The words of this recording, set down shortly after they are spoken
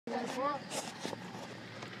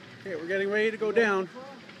Okay, we're getting ready to go down.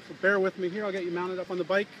 So bear with me here. I'll get you mounted up on the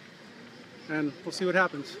bike and we'll see what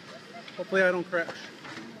happens. Hopefully I don't crash.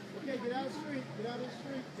 Okay, get out of the street, get out of the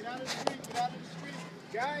street, get out of the street, get out of the street.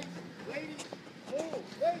 Guys, ladies, move,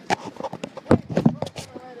 ladies.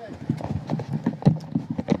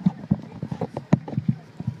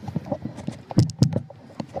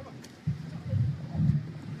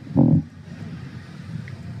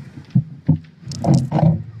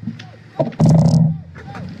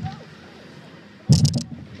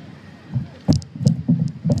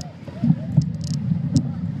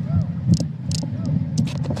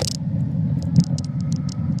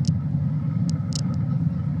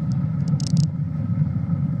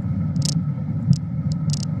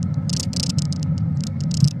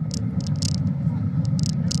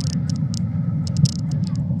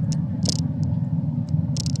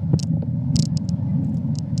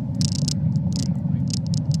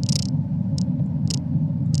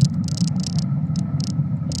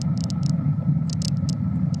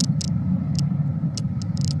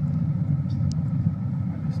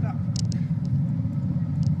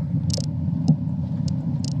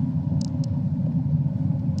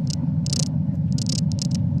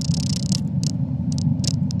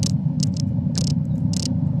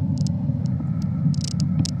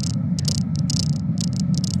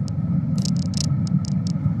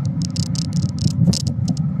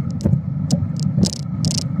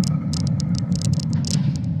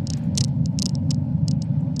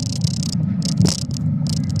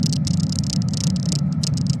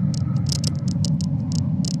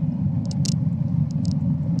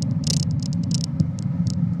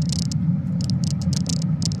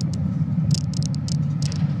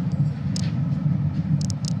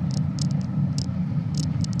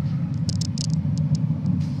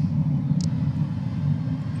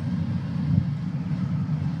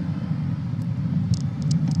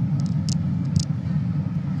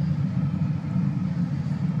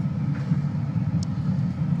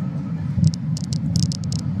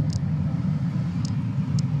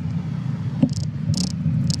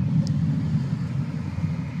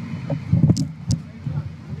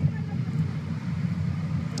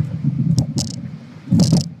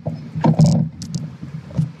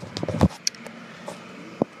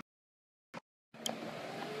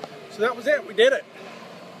 So that was it. We did it.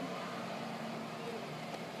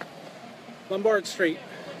 Lombard Street.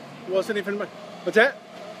 It wasn't even much. What's that?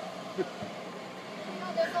 No,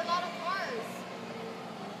 there's a lot of cars.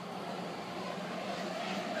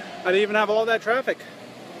 I didn't even have all that traffic.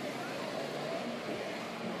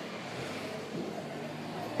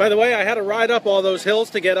 By the way, I had to ride up all those hills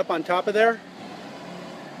to get up on top of there.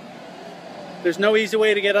 There's no easy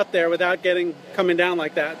way to get up there without coming down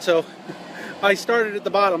like that. So I started at the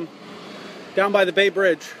bottom, down by the Bay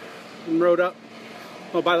Bridge, and rode up.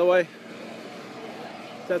 Oh, by the way,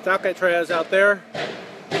 that's Alcatraz out there.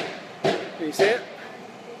 Can you see it?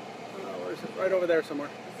 Oh, where is it? Right over there somewhere.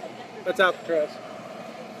 That's Alcatraz.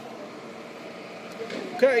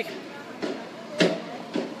 Okay.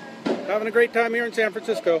 Having a great time here in San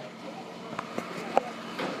Francisco.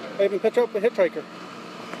 I even picked up a hitchhiker.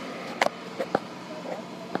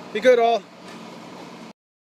 Be good all.